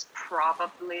think it's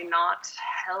probably not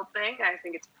helping. I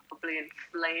think it's probably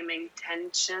inflaming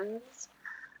tensions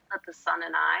that the sun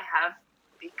and I have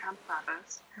become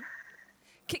lovers.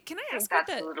 Can I I ask think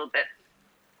that's a little bit.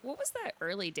 what was that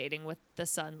early dating with the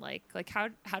sun like? Like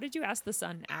how did you ask the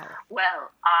sun out?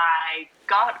 Well, I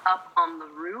got up on the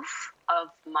roof of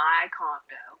my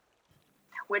condo,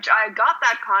 which I got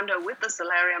that condo with the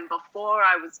solarium before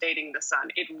I was dating the sun.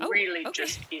 It really okay.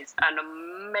 just is an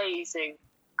amazing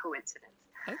coincidence.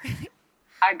 Okay.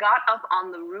 I got up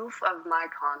on the roof of my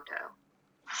condo,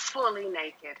 fully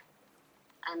naked,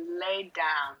 and laid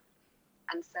down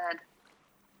and said,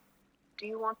 "Do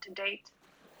you want to date?"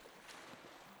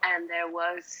 And there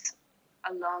was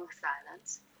a long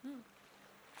silence.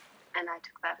 And I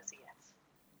took that as a yes.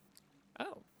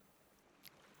 Oh.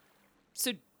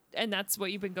 So, and that's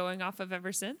what you've been going off of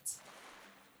ever since?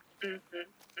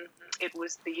 It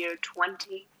was the year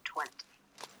 2020.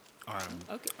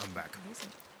 Okay. I'm back. Amazing.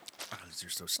 Oh, these are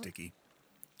so sticky.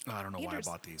 Oh, I don't know why I Anders,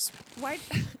 bought these. Why?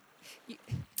 you,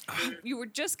 you were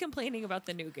just complaining about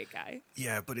the nougat guy.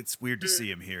 Yeah, but it's weird to see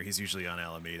him here. He's usually on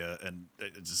Alameda, and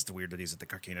it's just weird that he's at the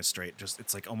Carquinez Strait. Just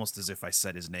it's like almost as if I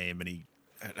said his name, and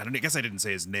I guess I didn't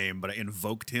say his name, but I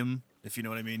invoked him, if you know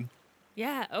what I mean.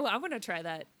 Yeah. Oh, I want to try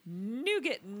that.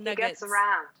 Nougat He nuggets. gets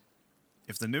around.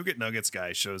 If the Nougat Nuggets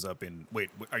guy shows up in... Wait,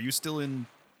 are you still in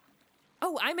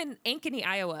Oh, I'm in Ankeny,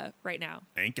 Iowa right now.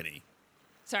 Ankeny?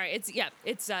 Sorry,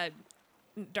 it's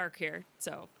dark here,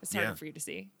 so it's harder for you to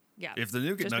see. Yeah. If the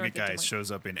Nougat just Nugget north of guy Des Moines.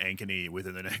 shows up in Ankeny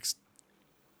within the next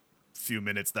few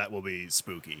minutes, that will be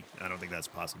spooky. I don't think that's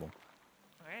possible.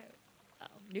 All right.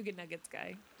 Nougat nuggets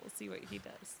guy. We'll see what he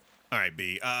does. All right,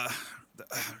 B. I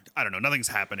don't know. Nothing's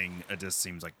happening. It just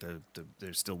seems like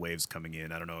there's still waves coming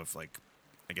in. I don't know if, like,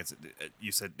 I guess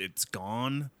you said it's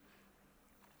gone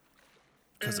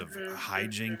because of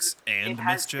hijinks and It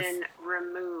has mischief. been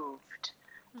removed.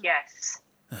 Yes.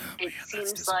 Oh, It man, that's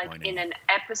seems like disappointing. in an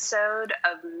episode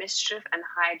of Mischief and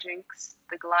Hijinks,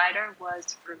 the glider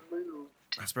was removed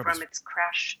That's probably from its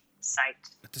crash site.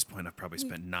 At this point, I've probably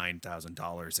spent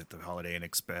 $9,000 at the Holiday Inn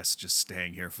Express just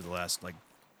staying here for the last like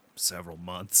several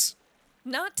months.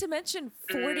 Not to mention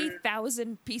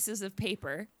 40,000 pieces of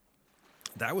paper.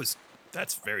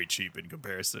 That's very cheap in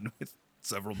comparison with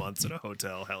several months in a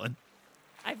hotel, Helen.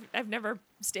 I've never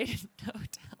stayed in a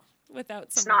hotel without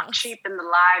It's someone not else. cheap in the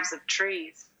lives of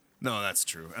trees. No, that's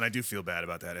true. And I do feel bad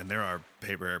about that. And there are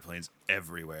paper airplanes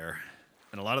everywhere.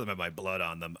 And a lot of them have my blood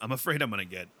on them. I'm afraid they're going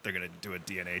to do a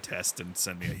DNA test and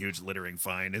send me a huge littering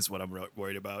fine is what I'm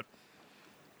worried about.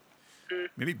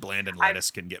 Maybe Blandon Lettuce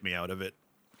can get me out of it.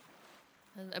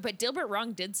 But Dilbert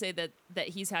Wrong did say that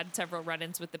he's had several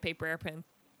run-ins with the paper airplane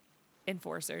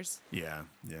enforcers. Yeah.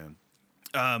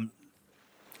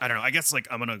 I don't know. I guess like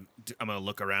I'm gonna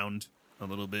look around a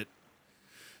little bit,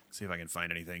 see if I can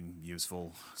find anything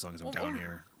useful as long as I'm down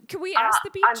here. Can we ask the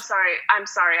beach? I'm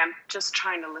sorry. I'm just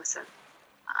trying to listen.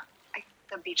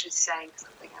 The beach is saying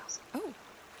something else. Oh,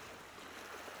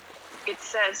 It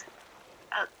says,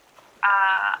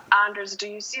 Anders, do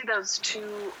you see those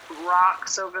two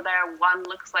rocks over there? One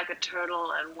looks like a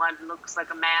turtle and one looks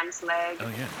like a man's leg.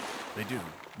 Oh yeah, they do.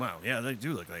 Wow, yeah, they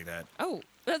do look like that. oh,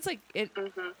 that's like it.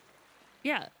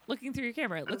 Yeah, looking through your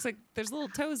camera, it looks like there's little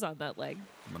toes on that leg.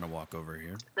 I'm gonna walk over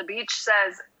here. The beach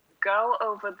says, go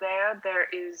over there. There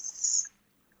is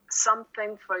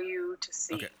something for you to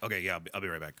see. Okay, yeah, I'll be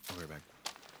right back.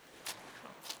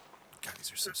 God,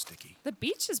 these are so sticky. The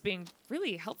beach is being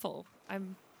really helpful.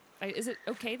 Is it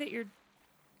okay that you're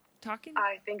talking?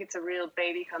 I think it's a real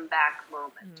baby come back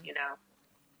moment, you know.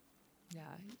 Yeah.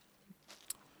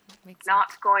 Makes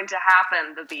Not going to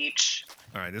happen, the beach.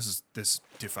 All right, this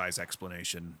defies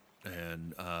explanation,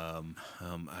 and I'm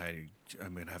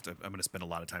gonna spend a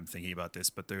lot of time thinking about this,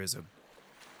 but there's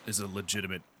a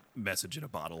legitimate message in a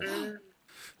bottle,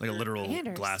 like a literal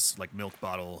Anders. glass like milk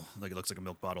bottle, like it looks like a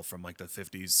milk bottle from like the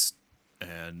 50s,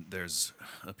 and there's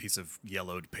a piece of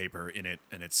yellowed paper in it,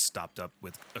 and it's stopped up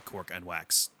with a cork and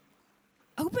wax.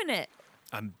 Open it.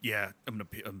 I'm gonna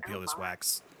peel this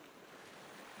wax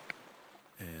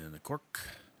and the cork.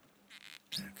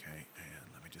 Okay,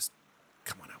 and let me just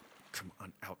come on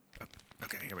out.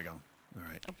 Okay, here we go. All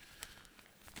right.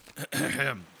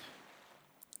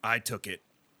 I took it.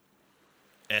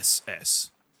 SS.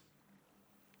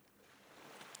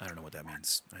 I don't know what that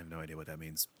means. I have no idea what that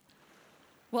means.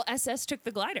 Well, SS took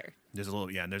the glider. There's a little,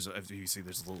 and there's a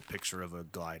little picture of a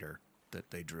glider that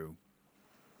they drew,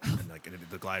 and like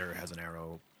the glider has an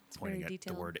arrow pointing very at the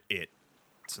detailed. word "it,"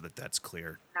 so that's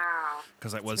clear. No.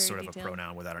 Because that was very sort of detailed. a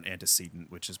pronoun without an antecedent,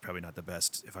 which is probably not the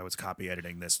best. If I was copy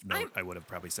editing this note, I would have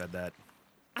probably said that.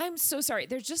 I'm so sorry.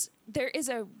 There is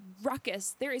a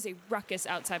ruckus. There is a ruckus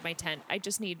outside my tent. I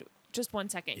just need just 1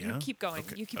 second. Yeah? You keep going.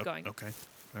 Okay. You keep going. Okay.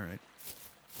 All right.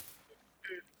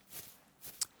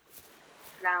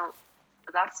 Now,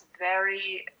 that's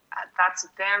very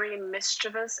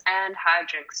mischievous and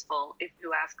hijinksful, if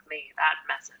you ask me, that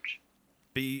message.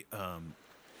 B,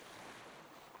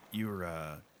 you're,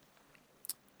 I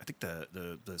think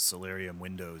the solarium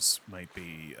windows might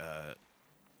be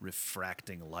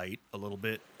refracting light a little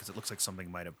bit because it looks like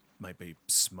something might be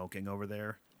smoking over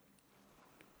there.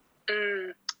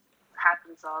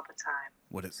 Happens all the time.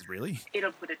 What is really?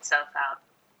 It'll put itself out.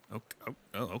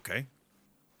 Okay.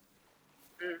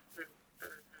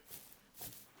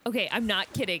 Okay, I'm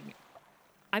not kidding.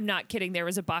 There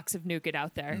was a box of nougat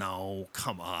out there. No,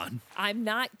 come on. I'm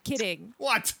not kidding.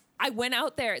 What? I went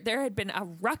out there. There had been a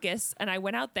ruckus, and I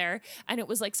went out there, and it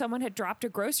was like someone had dropped a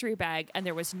grocery bag, and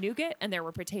there was nougat, and there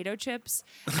were potato chips,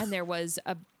 and there was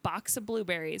a box of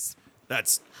blueberries.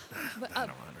 That's I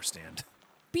don't understand.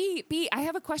 B, I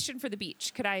have a question for the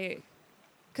beach. Could I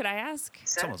ask?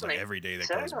 It's almost like every day that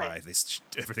goes by,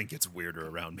 everything gets weirder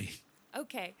around me.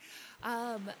 Okay.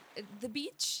 The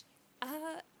beach,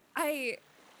 I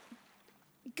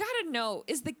gotta know,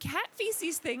 is the cat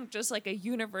feces thing just like a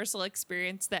universal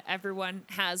experience that everyone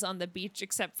has on the beach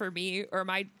except for me? Or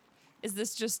is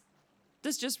this just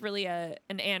really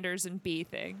an Anders and B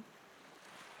thing?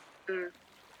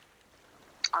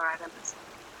 All right, Emma.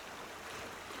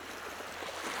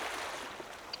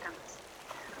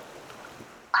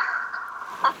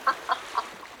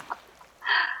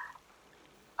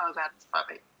 Oh, that's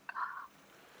funny.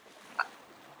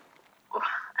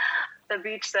 The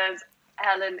beach says,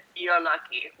 Helen, you're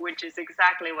lucky, which is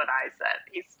exactly what I said.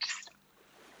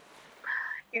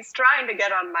 He's trying to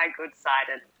get on my good side,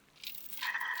 and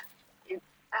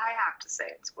I have to say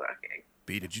it's working.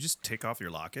 B, did you just take off your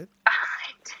locket?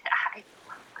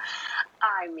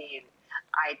 I mean,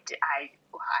 I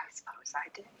suppose I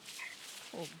did.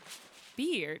 Oh,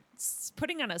 B, you're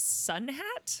putting on a sun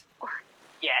hat?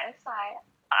 Yes,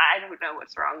 I don't know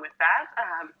what's wrong with that.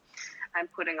 I'm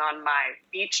putting on my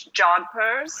beach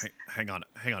jodhpurs. Hang on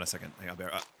a second. Hang on,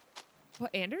 Bear.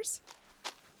 What, Anders?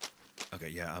 Okay,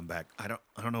 yeah, I'm back. I don't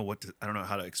know I don't know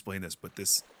how to explain this, but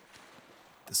this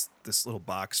little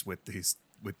box with these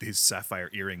sapphire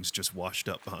earrings just washed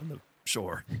up on the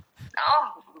shore.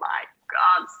 Oh my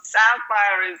God,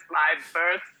 sapphire is my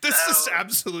birthstone. This is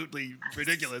absolutely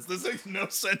ridiculous. This makes no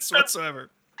sense whatsoever.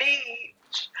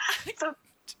 Beach. The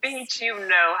beach, you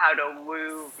know how to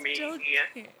woo me. Still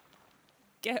can't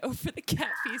get over the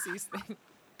cat feces thing.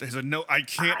 There's a note. I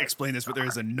can't explain this, but there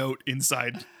is a note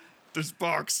inside this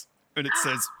box, and it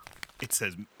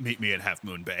says, "Meet me at Half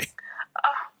Moon Bay."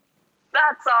 Oh,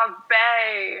 that's our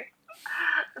bay.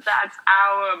 That's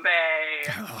our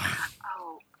bay.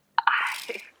 Oh,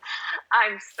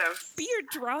 I'm so. B, you're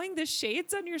drawing the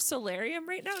shades on your solarium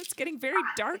right now. It's getting very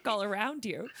dark all around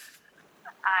you.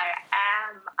 I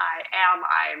am.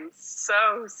 I'm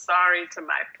so sorry to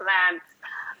my plants,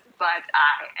 but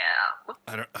I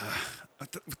am.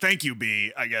 Thank you,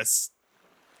 B. I guess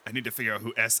I need to figure out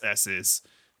who SS is,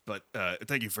 but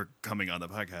thank you for coming on the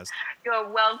podcast. You're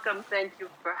welcome. Thank you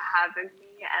for having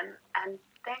me, and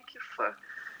thank you for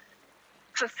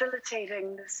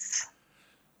facilitating this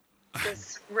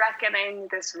reckoning,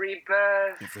 this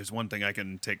rebirth. If there's one thing I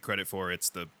can take credit for, it's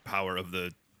the power of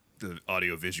the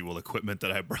audio-visual equipment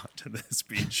that I brought to this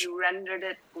beach. You rendered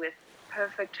it with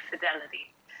perfect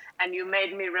fidelity, and you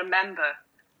made me remember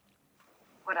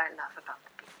what I love about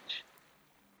the beach.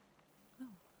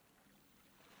 Oh.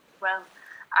 Well,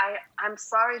 I'm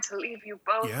sorry to leave you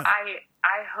both. Yeah.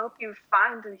 I hope you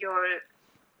find your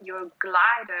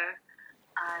glider,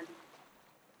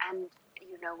 and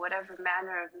you know, whatever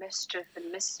manner of mischief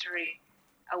and mystery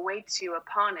awaits you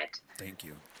upon it. Thank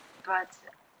you. But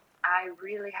I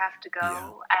really have to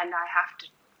go, and I have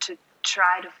to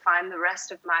try to find the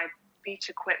rest of my beach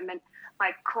equipment.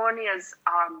 My corneas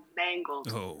are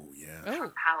mangled. Oh, yeah.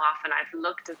 Oh. How often I've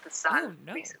looked at the sun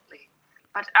recently.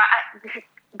 But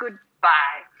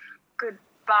goodbye.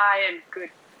 Goodbye and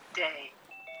good day.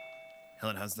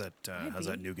 Helen, how's that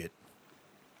nougat?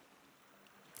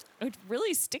 It's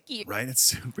really sticky. Right? It's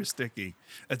super sticky.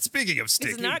 And speaking of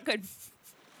sticky... It's not good.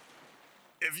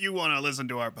 If you want to listen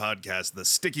to our podcast, the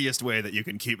stickiest way that you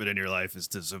can keep it in your life is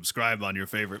to subscribe on your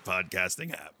favorite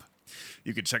podcasting app.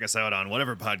 You can check us out on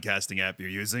whatever podcasting app you're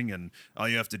using, and all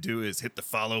you have to do is hit the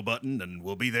follow button, and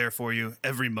we'll be there for you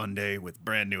every Monday with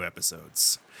brand new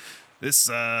episodes. This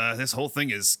whole thing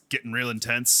is getting real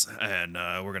intense, and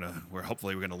we're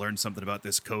hopefully gonna learn something about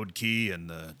this code key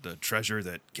and the treasure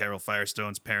that Carol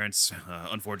Firestone's parents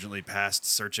unfortunately passed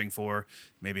searching for.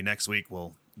 Maybe next week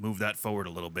we'll move that forward a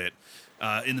little bit.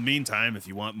 In the meantime, if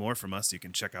you want more from us, you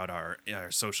can check out our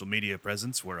social media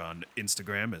presence. We're on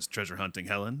Instagram as Treasure Hunting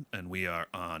Helen, and we are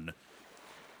on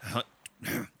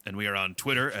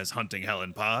Twitter as Hunting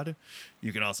Helen Pod.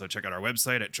 You can also check out our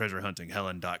website at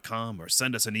treasurehuntinghelen.com or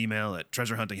send us an email at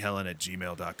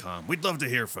treasurehuntinghelen@gmail.com. We'd love to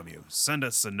hear from you. Send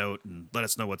us a note and let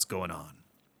us know what's going on.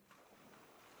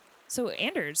 So,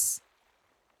 Anders,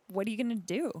 what are you gonna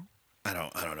do? I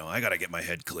don't know. I gotta get my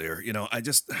head clear. You know,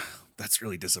 that's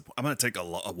really disappointing. I'm gonna take a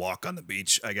walk on the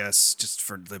beach, I guess, just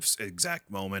for this exact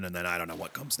moment, and then I don't know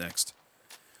what comes next.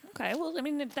 Okay, well, I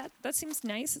mean, that seems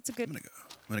nice. It's a good. I'm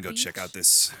gonna go check out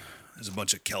this. There's a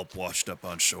bunch of kelp washed up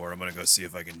on shore. I'm gonna go see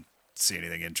if I can see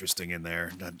anything interesting in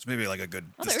there. Maybe like a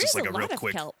good. Oh, there is just like a real lot of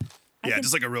quick. kelp. Yeah,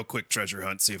 just like a real quick treasure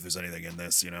hunt, see if there's anything in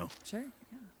this, you know? Sure.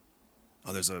 Yeah.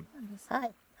 Oh, there's a... Hi.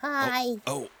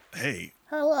 Oh, hey.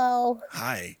 Hello.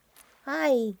 Hi.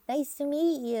 Hi. Nice to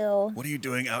meet you. What are you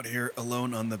doing out here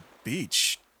alone on the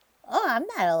beach? Oh, I'm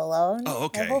not alone. Oh,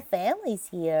 okay. My whole family's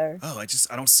here. Oh,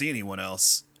 I don't see anyone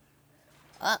else.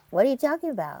 What are you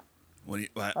talking about?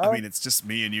 I mean, it's just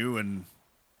me and you and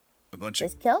a bunch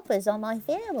This kelp is on my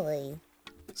family.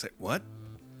 Say what?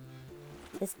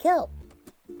 This kelp.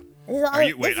 Are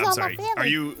you? Wait, this is I'm on sorry. my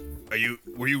family.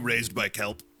 Were you raised by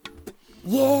kelp?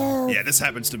 Yeah. Yeah, this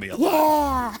happens to me a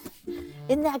lot. Yeah.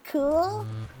 Isn't that cool?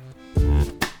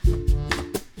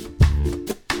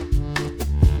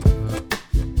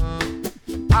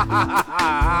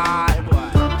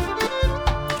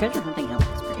 Treasure Hunting Hell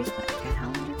is produced by Kat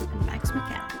Hollander and Max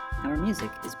McCall. Our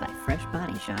music is by Fresh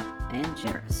Body Shop and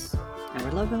Jerris.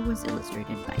 Our logo was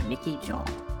illustrated by Mickey Jaw.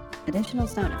 Additional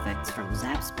sound effects from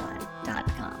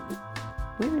Zapsplat.com.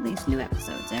 We release new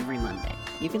episodes every Monday.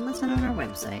 You can listen on our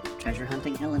website,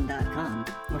 treasurehuntinghelen.com,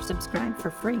 or subscribe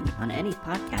for free on any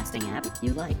podcasting app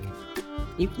you like.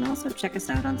 You can also check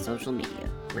us out on social media.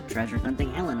 We're Treasure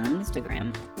Hunting Helen on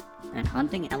Instagram and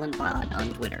Hunting Helen Pod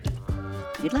on Twitter.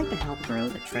 If you'd like to help grow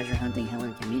the Treasure Hunting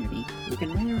Helen community, you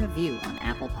can write a review on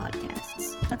Apple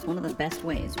Podcasts. That's one of the best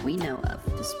ways we know of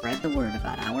to spread the word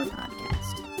about our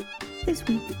podcast. This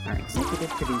week, our executive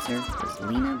producer is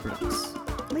Lena Brooks.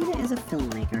 Lena is a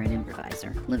filmmaker and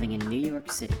improviser living in New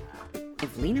York City.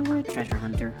 If Lena were a treasure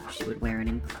hunter, she would wear an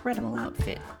incredible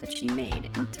outfit that she made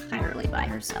entirely by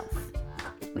herself.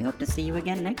 We hope to see you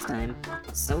again next time.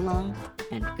 So long,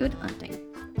 and good hunting.